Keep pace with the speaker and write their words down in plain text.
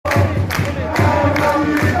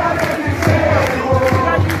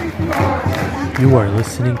You are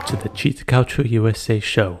listening to the CittaCalcioUsa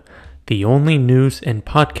show, the only news and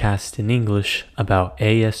podcast in English about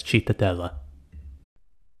AS Cittadella.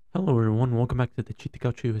 Hello everyone, welcome back to the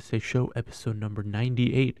CittaCalcioUsa show, episode number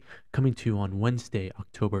 98, coming to you on Wednesday,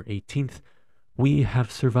 October 18th. We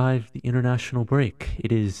have survived the international break.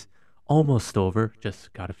 It is almost over,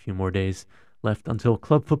 just got a few more days left until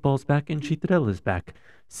club football's back and Cittadella is back.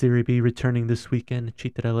 Serie B returning this weekend,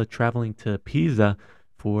 Cittadella traveling to Pisa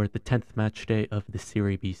for the 10th match day of the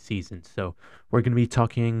Serie B season. So we're going to be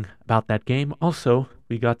talking about that game. Also,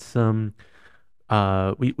 we got some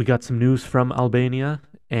we got some news from Albania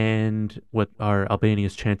and what are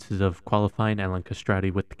Albania's chances of qualifying, Alan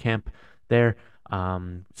Castrati with the camp there.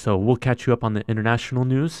 So we'll catch you up on the international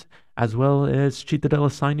news, as well as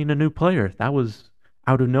Cittadella signing a new player. That was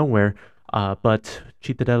out of nowhere. But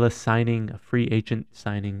Cittadella signing a free agent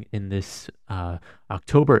signing in this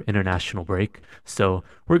October international break. So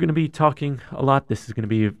we're going to be talking a lot. This is going to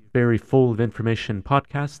be a very full of information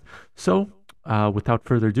podcast. So without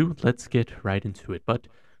further ado, let's get right into it. But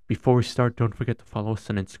before we start, don't forget to follow us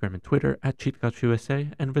on Instagram and Twitter at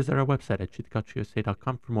CittaCalcioUsa and visit our website at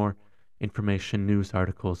CittaCalcioUsa.com for more information, news,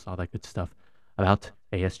 articles, all that good stuff about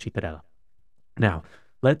AS Cittadella. Now,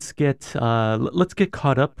 let's get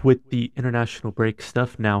caught up with the international break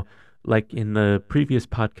stuff. Now, like in the previous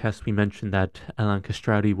podcast, we mentioned that Alan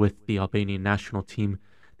Castrati with the Albanian national team,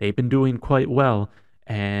 they've been doing quite well,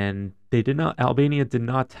 and Albania did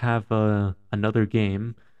not have another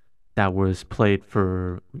game that was played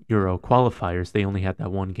for Euro qualifiers. They only had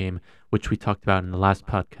that one game, which we talked about in the last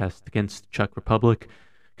podcast against the Czech Republic.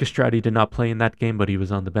 Castrati did not play in that game, but he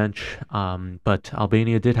was on the bench. But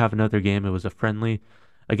Albania did have another game. It was a friendly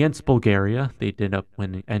against Bulgaria. They did up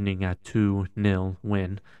ending at 2-0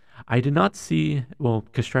 win. I did not see,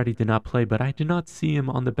 Castrati did not play, but I did not see him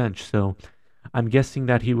on the bench. So I'm guessing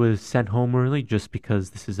that he was sent home early just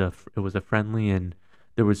because it was a friendly and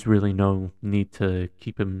there was really no need to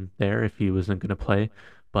keep him there if he wasn't going to play.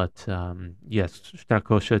 But yes,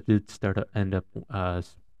 CittaCalcio did end up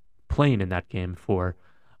playing in that game for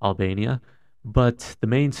Albania. But the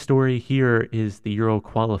main story here is the Euro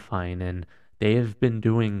qualifying, and they have been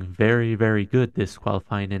doing very, very good this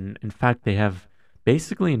qualifying, and in fact, they have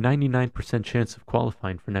basically a 99% chance of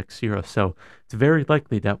qualifying for next Euro. So it's very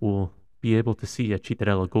likely that we'll be able to see a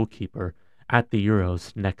Cittadella goalkeeper at the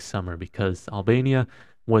Euros next summer, because Albania,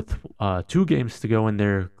 with 2 games to go in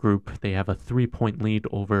their group, they have a 3-point lead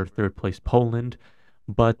over third place Poland,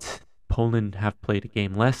 but Poland have played a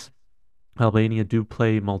game less. Albania do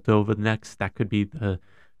play Moldova next. That could be the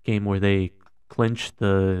game where they clinch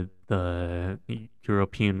the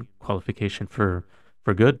European qualification for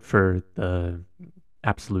good, for the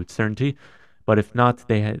absolute certainty. But if not,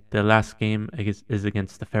 the last game is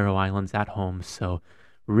against the Faroe Islands at home. So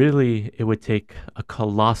really, it would take a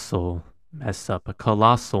colossal mess up, a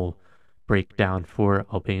colossal breakdown for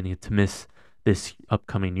Albania to miss this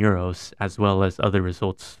upcoming Euros, as well as other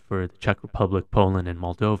results for the Czech Republic, Poland, and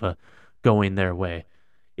Moldova going their way.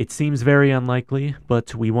 It seems very unlikely,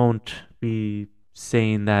 but we won't be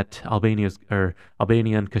saying that Albania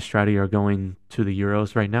and Castrati are going to the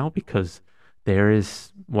Euros right now, because there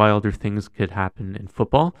is wilder things could happen in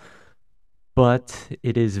football. But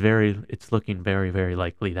it's looking very, very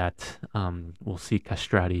likely that we'll see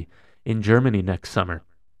Castrati in Germany next summer.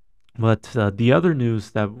 But the other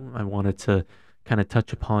news that I wanted to kind of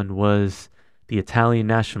touch upon was the Italian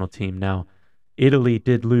national team. Now, Italy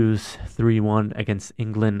did lose 3-1 against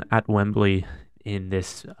England at Wembley in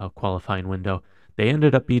this qualifying window. They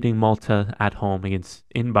ended up beating Malta at home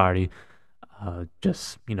in Bari,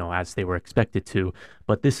 just, as they were expected to.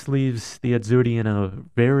 But this leaves the Azzurri in a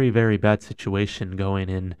very, very bad situation going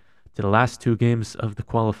in to the last 2 games of the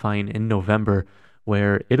qualifying in November,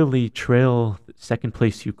 where Italy trail second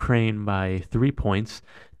place Ukraine by 3 points.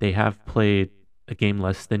 They have played a game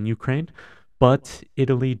less than Ukraine, but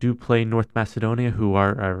Italy do play North Macedonia, who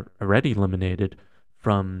are already eliminated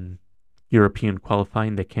from European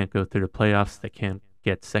qualifying. They can't go through the playoffs. They can't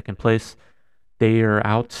get second place. They are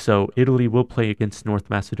out, so Italy will play against North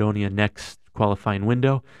Macedonia next qualifying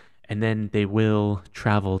window, and then they will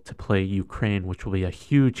travel to play Ukraine, which will be a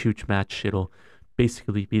huge, huge match. It'll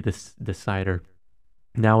basically be the decider.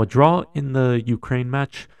 Now, a draw in the Ukraine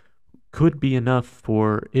match could be enough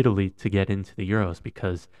for Italy to get into the Euros,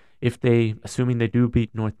 because assuming they do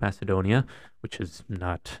beat North Macedonia, which is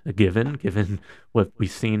not a given what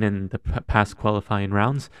we've seen in the past qualifying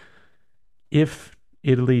rounds, if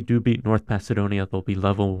Italy do beat North Macedonia, they'll be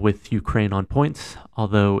level with Ukraine on points,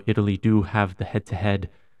 although Italy do have the head-to-head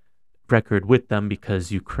record with them,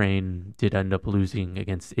 because Ukraine did end up losing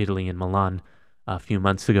against Italy in Milan a few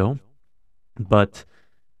months ago. But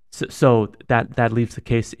so that leaves the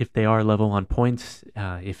case if they are level on points.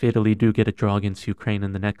 If Italy do get a draw against Ukraine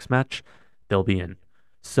in the next match, they'll be in.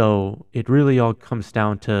 So it really all comes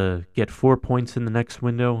down to get 4 points in the next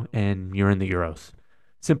window, and you're in the Euros.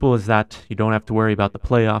 Simple as that. You don't have to worry about the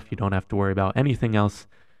playoff. You don't have to worry about anything else.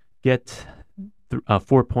 Get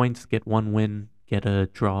 4 points, get one win, get a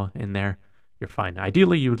draw in there. You're fine.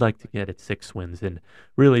 Ideally, you would like to get it 6 wins, and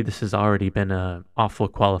really, this has already been an awful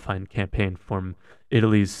qualifying campaign from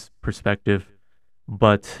Italy's perspective.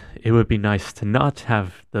 But it would be nice to not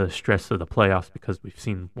have the stress of the playoffs because we've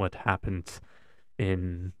seen what happens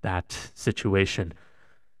in that situation.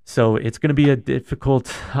 So it's going to be a difficult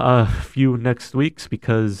few next weeks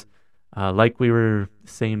because, like we were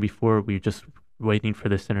saying before, we're just waiting for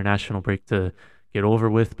this international break to get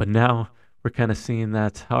over with. But now we're kind of seeing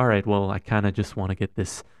that, all right, well, I kind of just want to get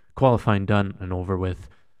this qualifying done and over with.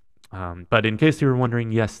 But in case you were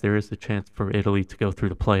wondering, yes, there is a chance for Italy to go through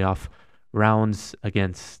the playoff rounds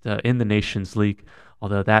against in the Nations League,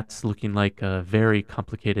 although that's looking like a very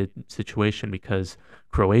complicated situation because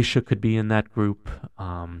Croatia could be in that group.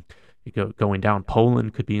 Going down,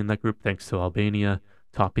 Poland could be in that group thanks to Albania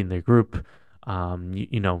topping their group.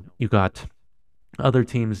 You got other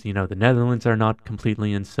teams. The Netherlands are not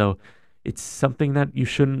completely in, so it's something that you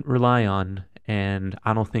shouldn't rely on, and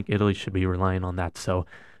I don't think Italy should be relying on that. So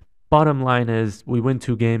bottom line is we win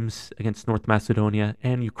 2 games against North Macedonia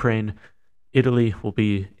and Ukraine. Italy will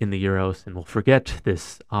be in the Euros and we'll forget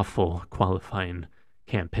this awful qualifying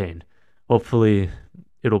campaign. Hopefully,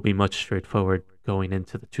 it'll be much straightforward going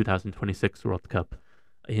into the 2026 World Cup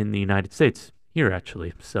in the United States, here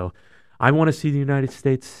actually. So I want to see the United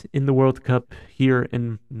States in the World Cup here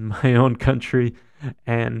in my own country,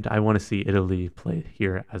 and I want to see Italy play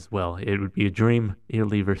here as well. It would be a dream,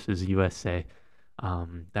 Italy versus USA.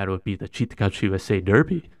 That would be the CittaCalcioUsa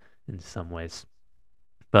derby in some ways.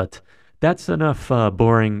 But that's enough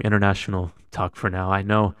boring international talk for now. I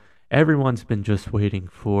know everyone's been just waiting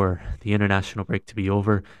for the international break to be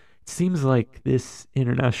over. It seems like this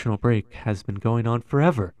international break has been going on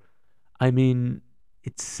forever. I mean,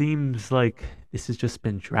 it seems like this has just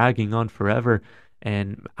been dragging on forever.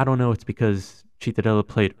 And I don't know, it's because Cittadella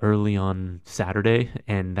played early on Saturday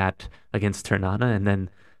and that against Ternana, and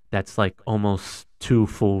then that's like almost 2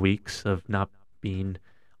 full weeks of not being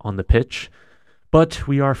on the pitch. But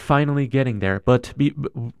we are finally getting there.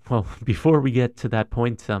 Well, before we get to that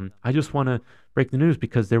point, I just want to break the news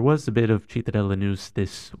because there was a bit of Cittadella news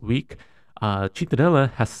this week.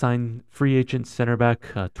 Cittadella has signed free agent center back,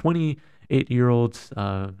 28-year-olds.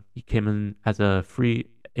 He came in as a free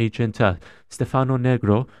agent, Stefano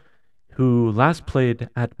Negro, who last played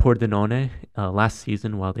at Pordenone last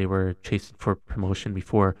season while they were chasing for promotion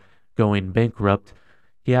before going bankrupt.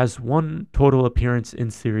 He has one total appearance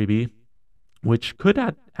in Serie B, which could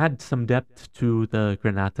add some depth to the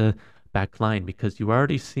Granata back line because you've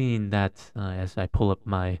already seen that as I pull up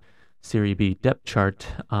my Serie B depth chart.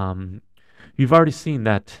 You've already seen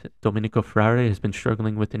that Domenico Ferrari has been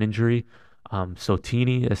struggling with an injury.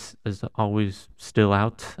 Sotini is always still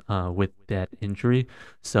out with that injury.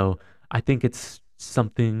 So I think it's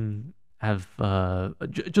something of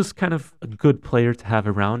just kind of a good player to have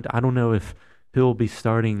around. I don't know if he'll be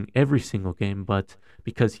starting every single game, but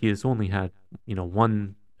because he has only had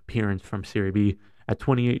one appearance from Serie B at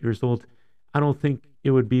 28 years old, I don't think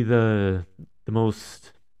it would be the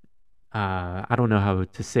most I don't know how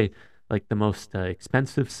to say, like the most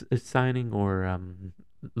expensive signing or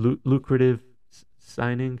lucrative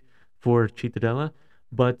signing for Cittadella,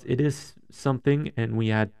 but it is something, and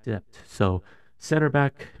we add depth. So center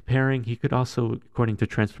back pairing, he could also, according to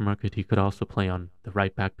Transfer Market, he could also play on the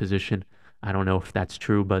right back position. I don't know if that's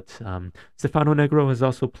true, but Stefano Negro has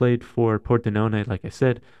also played for Pordenone, like I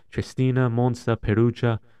said, Triestina, Monza,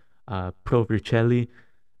 Perugia, Pro Vercelli.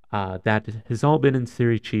 That has all been in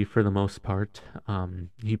Serie C for the most part.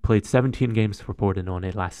 He played 17 games for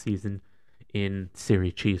Pordenone last season in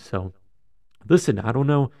Serie C. So, listen, I don't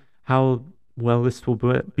know how well this will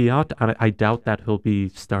be out. I doubt that he'll be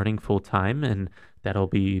starting full time and that he'll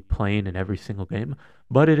be playing in every single game.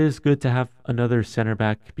 But it is good to have another center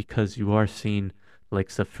back because you are seeing like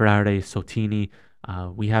Frare, Sotini.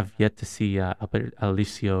 We have yet to see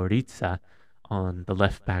Alicio Rizza on the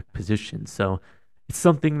left back position. So it's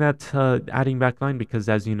something that adding back line because,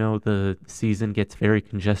 as you know, the season gets very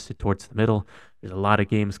congested towards the middle. There's a lot of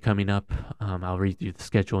games coming up. I'll read you the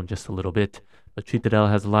schedule in just a little bit. But Cittadella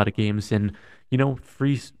has a lot of games, and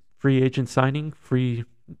free agent signing, free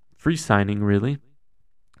signing really.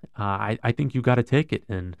 I think you got to take it,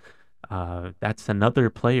 and that's another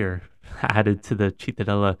player added to the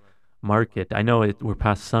Cittadella market. I know we're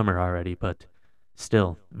past summer already, but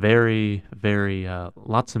still, very, very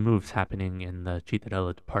lots of moves happening in the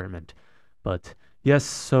Cittadella department. But yes,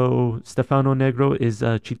 so Stefano Negro is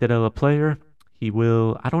a Cittadella player. He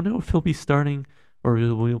will, I don't know if he'll be starting or he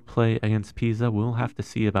will play against Pisa. We'll have to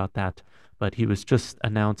see about that. But he was just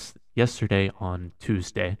announced yesterday on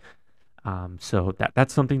Tuesday. So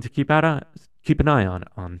that's something to keep an eye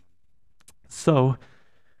on. So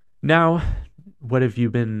now, what have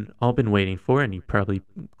you all been waiting for? And you probably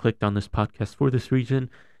clicked on this podcast for this region,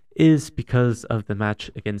 is because of the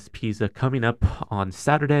match against Pisa coming up on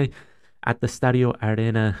Saturday at the Stadio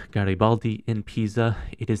Arena Garibaldi in Pisa.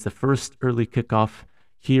 It is the first early kickoff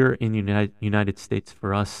here in United States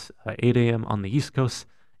for us, 8 a.m. on the East Coast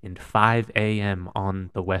and 5 a.m.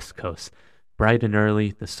 on the West Coast. Bright and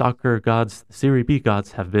early. The soccer gods, the Serie B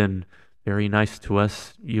gods, have been very nice to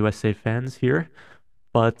us USA fans here,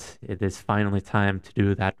 but it is finally time to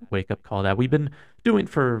do that wake-up call that we've been doing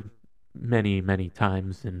for many, many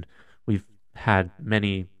times, and we've had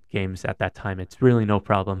many games at that time. It's really no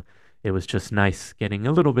problem. It was just nice getting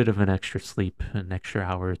a little bit of an extra sleep, an extra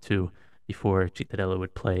hour or two before Cittadella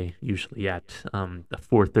would play, usually at the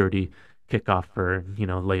 4:30 kickoff or,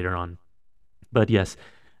 later on. But yes,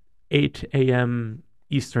 8 a.m.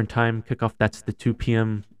 Eastern time kickoff, that's the 2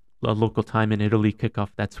 p.m. Local time in Italy kickoff.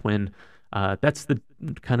 That's when that's the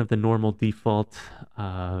kind of the normal default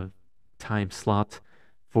time slot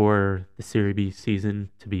for the Serie B season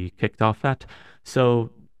to be kicked off at.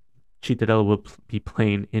 So Cittadella will be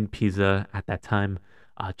playing in Pisa at that time.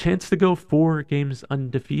 Chance to go 4 games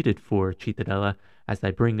undefeated for Cittadella as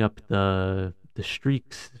I bring up the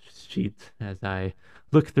streaks sheet, as I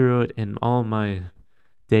look through it in all my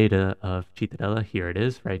data of Cittadella. Here it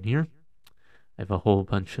is, right here. I have a whole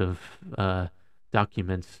bunch of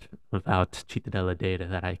documents about Cittadella data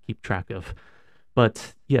that I keep track of.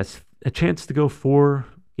 But yes, a chance to go 4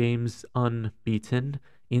 games unbeaten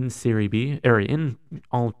in Serie B, or in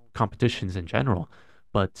all competitions in general.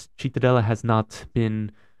 But Cittadella has not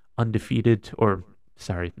been undefeated, or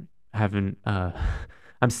sorry, haven't.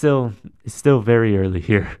 It's still very early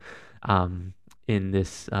here, in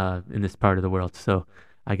this part of the world. So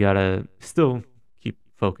I gotta still keep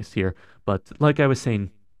focus here. But like I was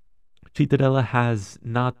saying, Cittadella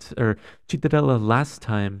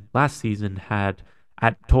last season had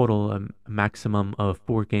at total a maximum of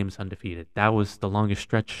 4 games undefeated. That was the longest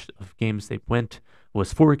stretch of games they went,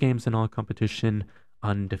 was 4 games in all competition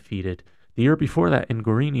undefeated. The year before that, in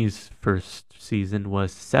Gorini's first season,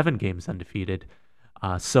 was 7 games undefeated.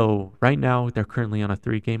 So right now, they're currently on a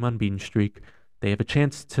 3-game unbeaten streak. They have a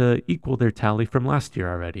chance to equal their tally from last year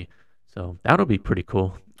already. So that'll be pretty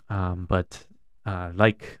cool. But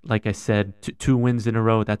like I said, 2 wins in a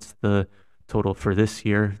row, that's the total for this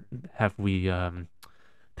year.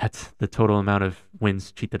 That's the total amount of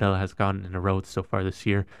wins Cittadella has gotten in a row so far this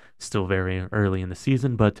year. Still very early in the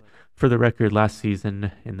season, but for the record, last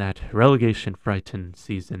season, in that relegation frightened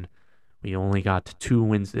season, we only got 2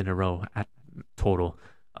 wins in a row at total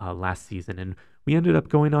last season, and we ended up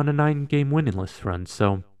going on a 9-game winless run.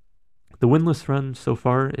 So the winless run so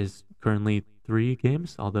far is currently 3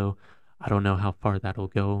 games, although I don't know how far that'll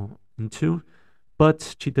go into. But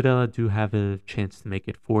Cittadella do have a chance to make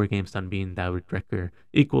it 4 games unbeaten. That would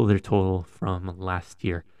equal their total from last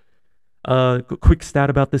year. Quick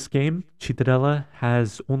stat about this game. Cittadella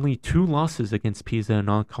has only 2 losses against Pisa in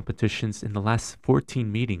all competitions in the last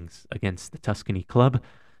 14 meetings against the Tuscany club.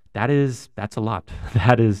 That's a lot.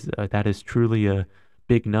 That is truly a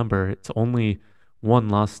big number. It's only 1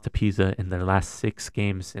 loss to Pisa in their last 6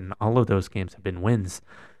 games, and all of those games have been wins.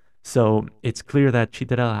 So it's clear that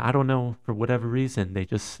Cittadella, I don't know, for whatever reason, they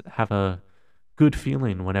just have a good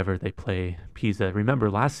feeling whenever they play Pisa.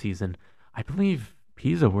 Remember last season, I believe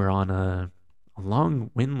Pisa were on a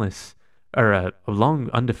long winless, or a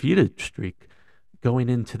long undefeated streak going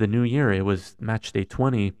into the new year. It was match day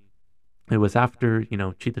 20. It was after,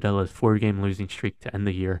 Cittadella's 4-game losing streak to end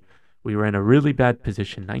the year. We were in a really bad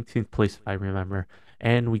position, 19th place if I remember,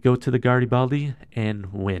 and we go to the Garibaldi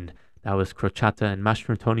and win. That was Crociata and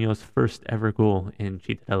Mastrantonio's first ever goal in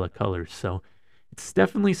Cittadella colors. So it's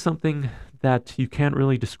definitely something that you can't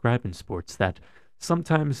really describe in sports, that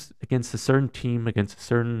sometimes against a certain team, against a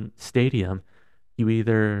certain stadium, you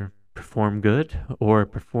either perform good or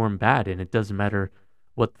perform bad, and it doesn't matter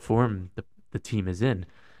what form the team is in.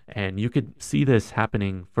 And you could see this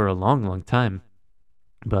happening for a long, long time.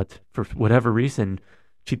 But for whatever reason,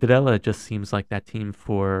 Cittadella just seems like that team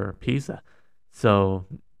for Pisa. So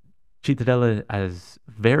Cittadella has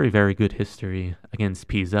very, very good history against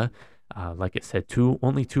Pisa. Like I said,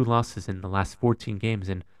 only 2 losses in the last 14 games,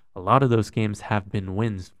 and a lot of those games have been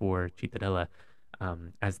wins for Cittadella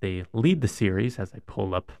as they lead the series. As I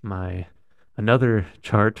pull up my another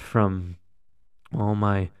chart from all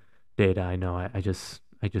my data, I know I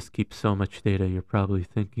just keep so much data. You're probably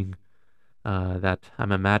thinking that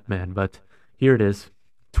I'm a madman, but here it is: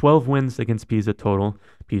 12 wins against Pisa total.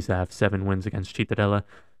 Pisa have 7 wins against Cittadella,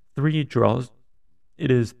 3 draws. It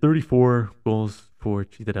is 34 goals for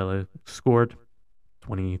Cittadella scored,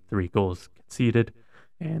 23 goals conceded,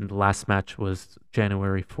 and last match was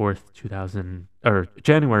January 4th, 2000 or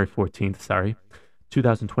January 14th, sorry,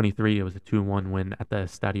 2023. It was a 2-1 win at the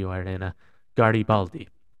Stadio Arena Garibaldi,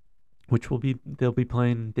 which they'll be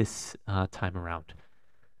playing this time around.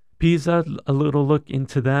 Pisa, a little look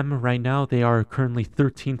into them right now. They are currently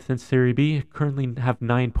 13th in Serie B, currently have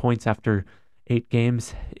 9 points after 8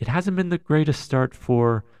 games. It hasn't been the greatest start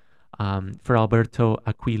for Alberto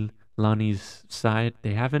Aquilani's side.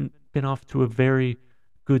 They haven't been off to a very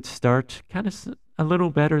good start, kind of a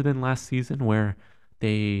little better than last season, where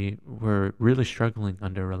they were really struggling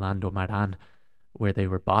under Rolando Maran, where they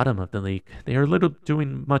were bottom of the league. They are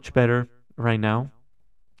doing much better right now.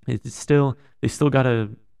 They still got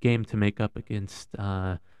a game to make up against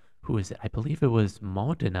who is it? I believe it was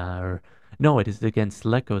Modena, or no, it is against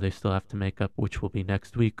Lecco. They still have to make up, which will be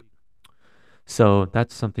next week. So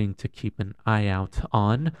that's something to keep an eye out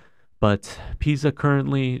on. But Pisa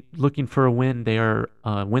currently looking for a win. They are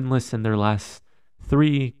winless in their last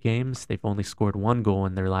 3 games. They've only scored 1 goal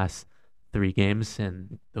in their last 3 games,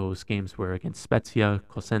 and those games were against Spezia,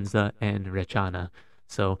 Cosenza, and Reggiana.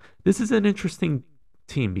 So this is an interesting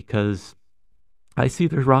team because I see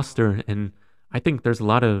their roster, and I think there's a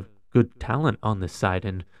lot of good talent on this side,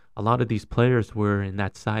 and a lot of these players were in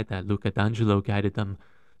that side that Luca D'Angelo guided them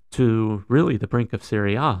to really the brink of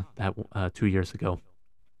Serie A that 2 years ago.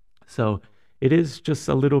 So it is just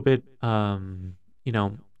a little bit,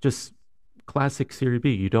 just classic Serie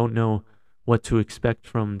B. You don't know what to expect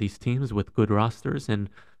from these teams with good rosters, and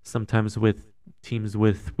sometimes with teams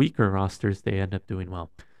with weaker rosters, they end up doing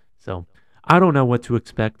well. So I don't know what to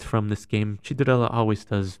expect from this game. Cittadella always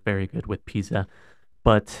does very good with Pisa,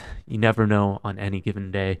 but you never know on any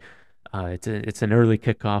given day. It's an early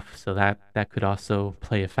kickoff, so that could also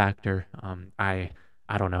play a factor. I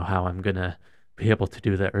don't know how I'm gonna be able to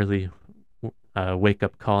do the early wake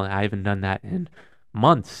up call. I haven't done that in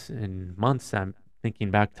months and months. I'm thinking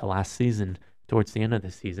back to last season, towards the end of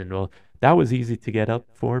the season. Well, that was easy to get up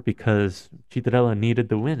for because Cittadella needed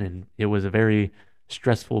the win, and it was a very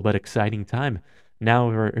stressful but exciting time. Now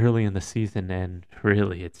we're early in the season, and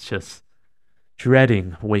really it's just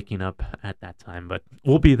dreading waking up at that time, but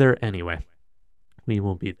we'll be there anyway. We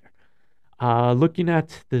will be there. Looking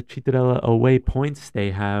at the Cittadella away points,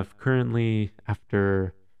 they have currently,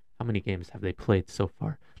 after how many games have they played so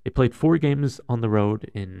far? They played 4 games on the road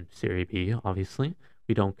in Serie B, obviously.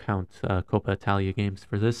 We don't count Coppa Italia games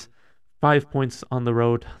for this. 5 points on the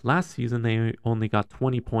road. Last season, they only got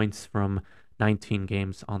 20 points from 19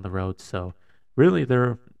 games on the road. So really,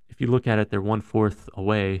 if you look at it, they're 1/4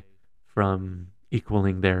 away from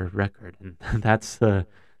equaling their record, and that's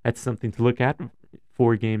something to look at.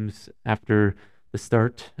 4 games after the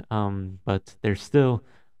start, but there's still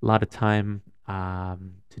a lot of time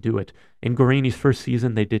to do it. In Gorini's first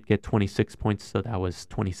season, they did get 26 points, so that was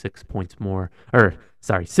 26 points more,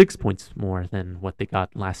 6 points more than what they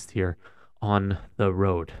got last year on the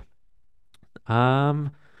road.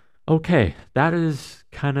 Okay, that is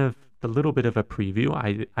kind of a little bit of a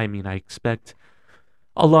preview. I mean, I expect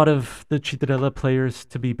a lot of the Cittadella players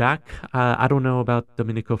to be back. I don't know about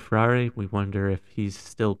Domenico Ferrari. We wonder if he's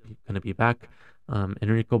still going to be back.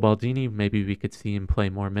 Enrico Baldini, maybe we could see him play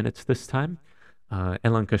more minutes this time.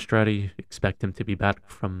 Elan Castrati, expect him to be back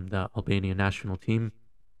from the Albanian national team.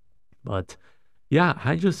 But yeah,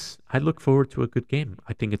 I look forward to a good game.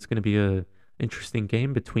 I think it's going to be an interesting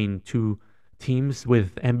game between 2 teams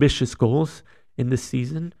with ambitious goals in this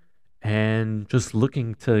season and just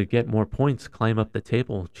looking to get more points, climb up the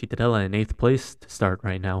table. Cittadella in 8th place to start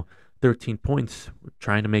right now, 13 points. We're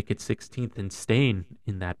trying to make it 16th and staying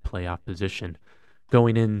in that playoff position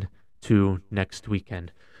going into next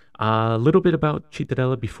weekend. A little bit about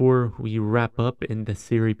Cittadella before we wrap up in the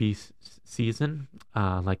Serie B season.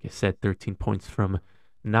 Like I said, 13 points from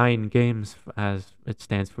 9 games as it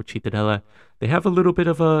stands for Cittadella. They have a little bit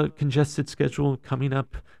of a congested schedule coming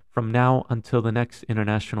up from now until the next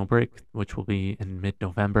international break, which will be in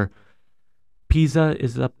mid-November. Pisa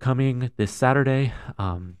is upcoming this Saturday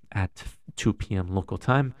at 2 p.m. local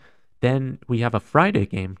time. Then we have a Friday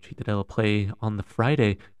game. Cittadella play on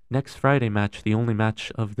the next Friday match. The only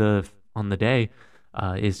match on the day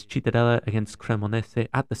is Cittadella against Cremonese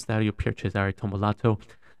at the Stadio Pier Cesare Tombolato.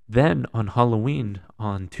 Then on Halloween,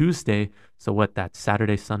 on Tuesday, so what, that's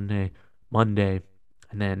Saturday, Sunday, Monday,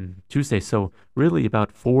 and then Tuesday. So really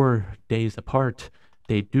about 4 days apart,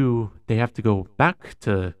 they have to go back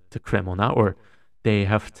to Cremona, or they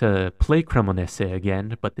have to play Cremonese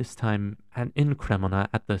again, but this time in Cremona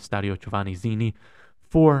at the Stadio Giovanni Zini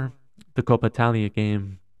for the Coppa Italia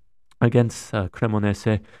game against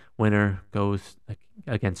Cremonese. Winner goes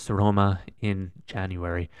against Roma in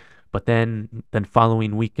January. But then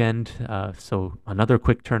following weekend, so another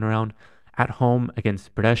quick turnaround at home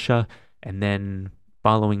against Brescia, and then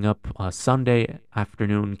following up Sunday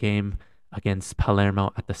afternoon game against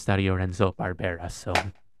Palermo at the Stadio Renzo Barbera. So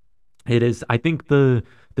it is, I think the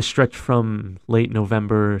stretch from late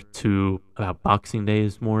November to about Boxing Day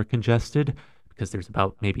is more congested because there's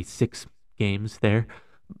about maybe 6 games there.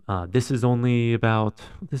 This is only about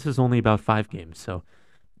 5 games, so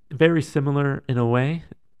very similar in a way.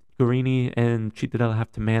 Guarini and Cittadella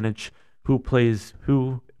have to manage who plays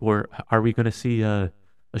who, or are we going to see a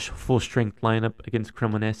full strength lineup against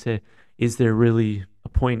Cremonese? Is there really a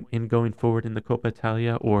point in going forward in the Coppa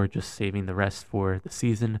Italia, or just saving the rest for the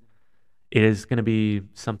season? It is going to be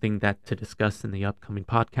something that to discuss in the upcoming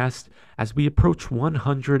podcast as we approach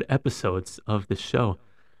 100 episodes of the show.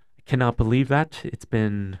 I cannot believe that. It's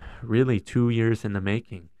been really 2 years in the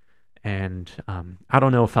making. And I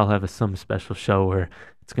don't know if I'll have some special show where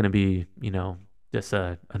it's going to be, just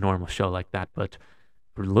a normal show like that. But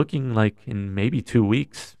we're looking like in maybe 2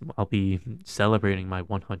 weeks, I'll be celebrating my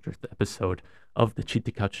 100th episode of the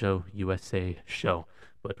CittaCalcioUsa show.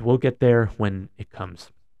 But we'll get there when it comes.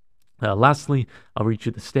 Lastly, I'll read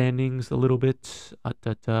you the standings a little bit.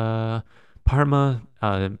 Parma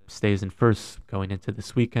stays in first going into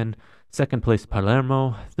this weekend. Second place,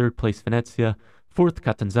 Palermo. Third place, Venezia. Fourth,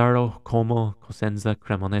 Catanzaro, Como, Cosenza,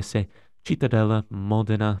 Cremonese, Cittadella,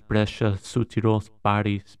 Modena, Brescia, Südtirol,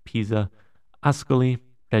 Bari, Pisa, Ascoli,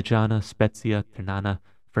 Reggiana, Spezia, Ternana,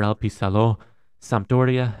 Feralpi Salò,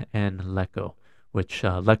 Sampdoria, and Lecco, which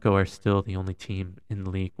Lecco are still the only team in the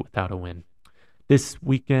league without a win. This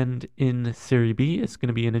weekend in Serie B is going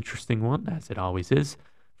to be an interesting one, as it always is.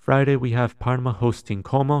 Friday, we have Parma hosting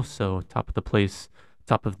Como, so top of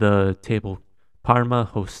the table. Parma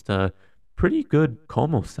host a pretty good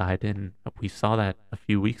Como side, and we saw that a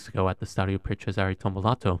few weeks ago at the Stadio per Cesare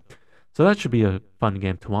Tombolato. So that should be a fun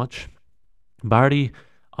game to watch. Bari,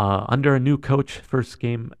 under a new coach, first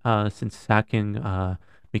game since sacking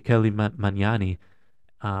Michele Magnani.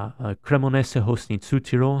 Cremonese hosting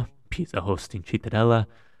Südtirol, Pisa hosting Cittadella,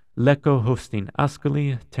 Lecco hosting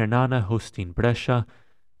Ascoli, Ternana hosting Brescia.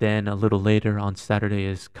 Then a little later on Saturday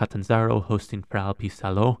is Catanzaro hosting Feralpi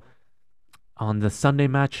Salò. On the Sunday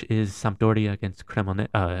match is Sampdoria against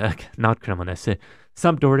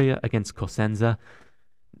Sampdoria against Cosenza.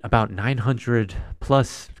 About 900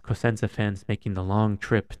 plus Cosenza fans making the long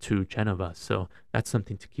trip to Genova, so that's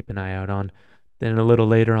something to keep an eye out on. Then a little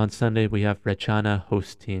later on Sunday, we have Reggiana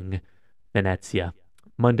hosting Venezia.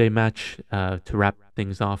 Monday match to wrap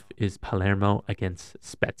things off is Palermo against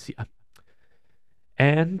Spezia.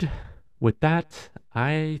 And with that,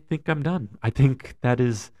 I think I'm done. I think that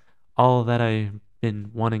is all that I've been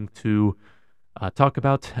wanting to talk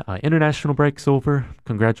about. International break's over.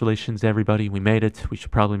 Congratulations, everybody. We made it. We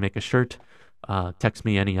should probably make a shirt. Text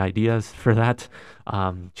me any ideas for that.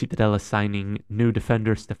 Cittadella signing new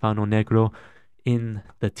defender Stefano Negro in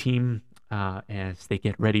the team as they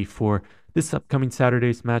get ready for this upcoming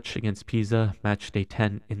Saturday's match against Pisa, match day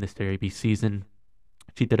 10 in the Serie B season.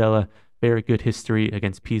 Cittadella, very good history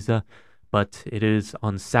against Pisa, but it is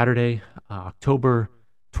on Saturday, October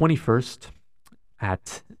 21st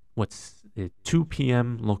at 2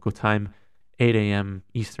 p.m. local time, 8 a.m.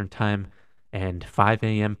 Eastern time, and 5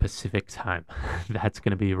 a.m. Pacific time. That's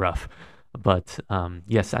going to be rough. But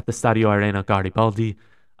yes, at the Stadio Arena Garibaldi.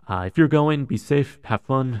 If you're going, be safe, have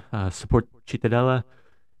fun, support Cittadella,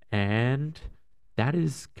 and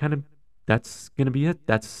that's going to be it.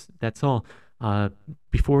 That's all.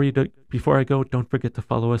 Before I go, don't forget to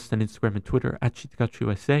follow us on Instagram and Twitter at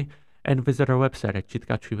CittaCalcioUsa, and visit our website at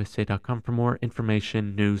CittaCalcioUsa.com for more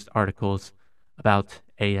information, news, articles about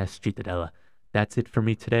AS Cittadella. That's it for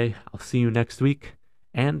me today. I'll see you next week,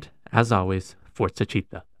 and as always, Forza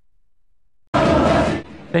Citta.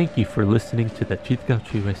 Thank you for listening to the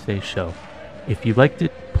CittaCalcioUsa show. If you liked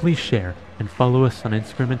it, please share and follow us on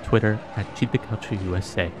Instagram and Twitter at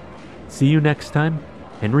CittaCalcioUsa. See you next time,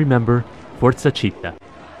 and remember, Forza Citta.